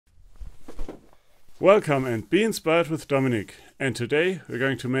Welcome and be inspired with Dominic. And today we're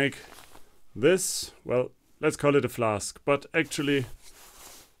going to make this, well, let's call it a flask, but actually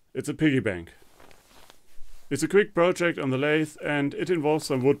it's a piggy bank. It's a quick project on the lathe and it involves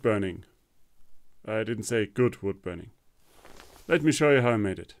some wood burning. I didn't say good wood burning. Let me show you how I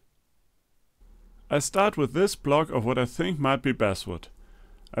made it. I start with this block of what I think might be basswood.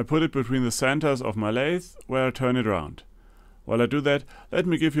 I put it between the centers of my lathe where I turn it around. While I do that, let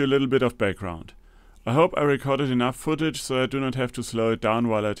me give you a little bit of background. I hope I recorded enough footage so I do not have to slow it down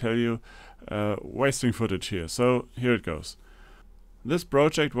while I tell you, wasting footage here. So here it goes. This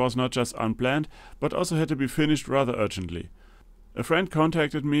project was not just unplanned, but also had to be finished rather urgently. A friend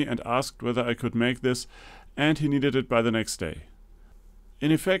contacted me and asked whether I could make this, and he needed it by the next day.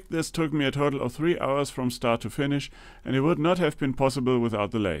 In effect, this took me a total of 3 hours from start to finish, and it would not have been possible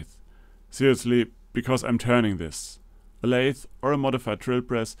without the lathe. Seriously, because I'm turning this. A lathe or a modified drill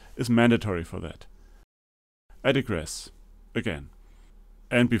press is mandatory for that. I digress. Again.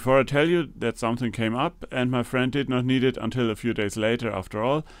 And before I tell you that something came up, and my friend did not need it until a few days later after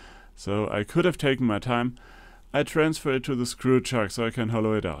all, so I could have taken my time, I transfer it to the screw chuck so I can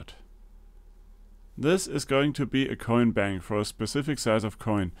hollow it out. This is going to be a coin bank for a specific size of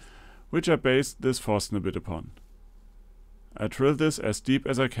coin, which I based this Forstner bit upon. I drill this as deep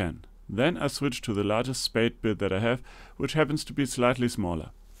as I can. Then I switch to the largest spade bit that I have, which happens to be slightly smaller.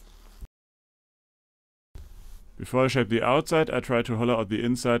 Before I shape the outside, I try to hollow out the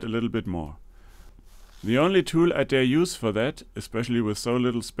inside a little bit more. The only tool I dare use for that, especially with so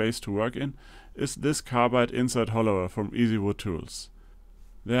little space to work in, is this carbide inside hollower from Easy Wood Tools.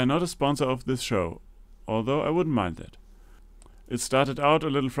 They are not a sponsor of this show, although I wouldn't mind that. It started out a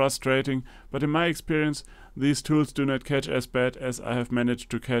little frustrating, but in my experience, these tools do not catch as bad as I have managed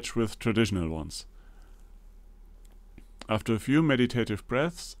to catch with traditional ones. After a few meditative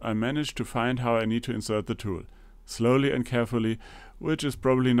breaths, I managed to find how I need to insert the tool, slowly and carefully, which is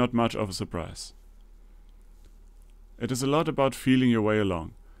probably not much of a surprise. It is a lot about feeling your way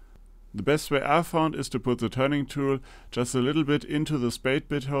along. The best way I've found is to put the turning tool just a little bit into the spade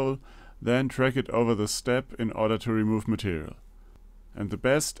bit hole, then drag it over the step in order to remove material. And the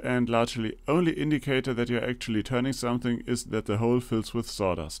best and largely only indicator that you're actually turning something is that the hole fills with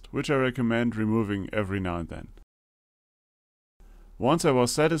sawdust, which I recommend removing every now and then. Once I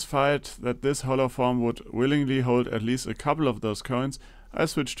was satisfied that this hollow form would willingly hold at least a couple of those coins, I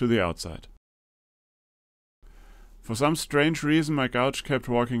switched to the outside. For some strange reason my gouge kept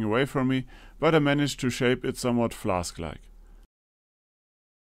walking away from me, but I managed to shape it somewhat flask-like.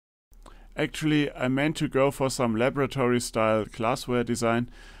 Actually, I meant to go for some laboratory-style glassware design,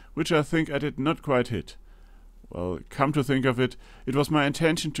 which I think I did not quite hit. Well, come to think of it, it was my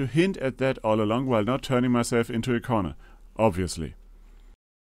intention to hint at that all along while not turning myself into a corner, obviously.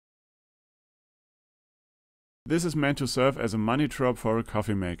 This is meant to serve as a money drop for a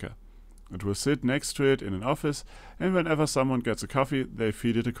coffee maker. It will sit next to it in an office, and whenever someone gets a coffee, they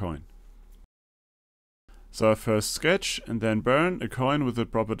feed it a coin. So I first sketch and then burn a coin with the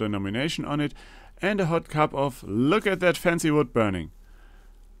proper denomination on it, and a hot cup of "look at that fancy wood burning."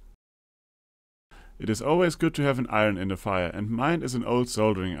 It is always good to have an iron in the fire, and mine is an old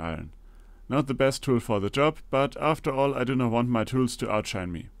soldering iron. Not the best tool for the job, but after all I do not want my tools to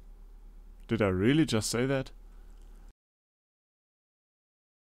outshine me. Did I really just say that?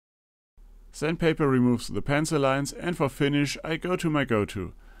 Sandpaper removes the pencil lines, and for finish I go to my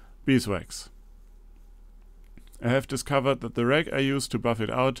go-to, beeswax. I have discovered that the rag I use to buff it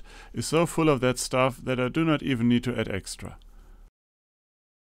out is so full of that stuff that I do not even need to add extra.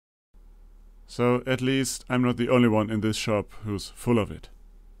 So at least I'm not the only one in this shop who's full of it.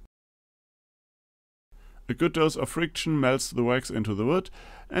 A good dose of friction melts the wax into the wood,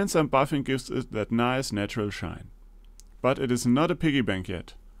 and some buffing gives it that nice natural shine. But it is not a piggy bank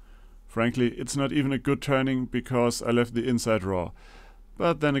yet. Frankly, it's not even a good turning because I left the inside raw.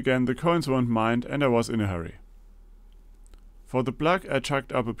 But then again, the coins won't mind and I was in a hurry. For the plug, I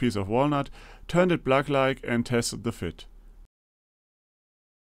chucked up a piece of walnut, turned it plug-like and tested the fit.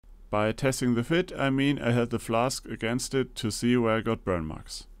 By testing the fit, I mean I held the flask against it to see where I got burn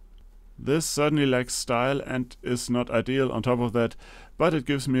marks. This certainly lacks style and is not ideal on top of that, but it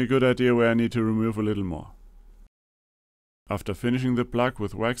gives me a good idea where I need to remove a little more. After finishing the plug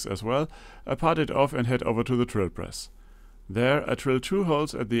with wax as well, I part it off and head over to the drill press. There I drill 2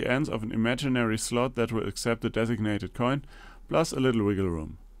 holes at the ends of an imaginary slot that will accept the designated coin, plus a little wiggle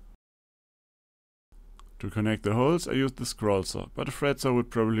room. To connect the holes I used the scroll saw, but a fret saw would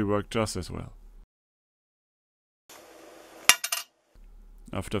probably work just as well.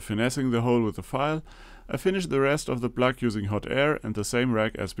 After finessing the hole with the file, I finished the rest of the plug using hot air and the same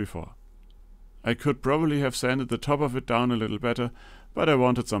rag as before. I could probably have sanded the top of it down a little better, but I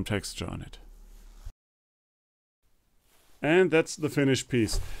wanted some texture on it. And that's the finished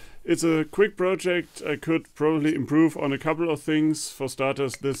piece. It's a quick project. I could probably improve on a couple of things. For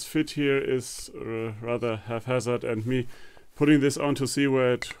starters, this fit here is rather haphazard, and me putting this on to see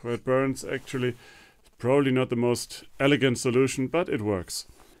where it burns actually probably not the most elegant solution, but it works.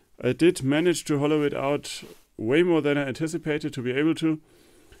 I did manage to hollow it out way more than I anticipated to be able to,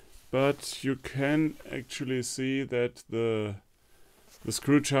 but you can actually see that the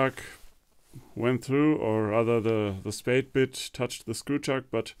screw chuck went through, or rather the spade bit touched the screw chuck,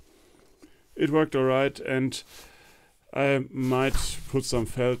 but it worked alright, and I might put some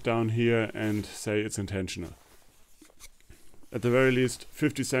felt down here and say it's intentional. At the very least,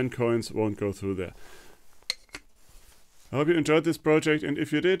 50-cent coins won't go through there. I hope you enjoyed this project, and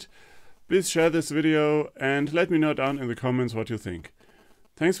if you did, please share this video and let me know down in the comments what you think.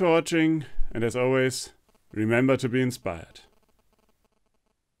 Thanks for watching, and as always, remember to be inspired.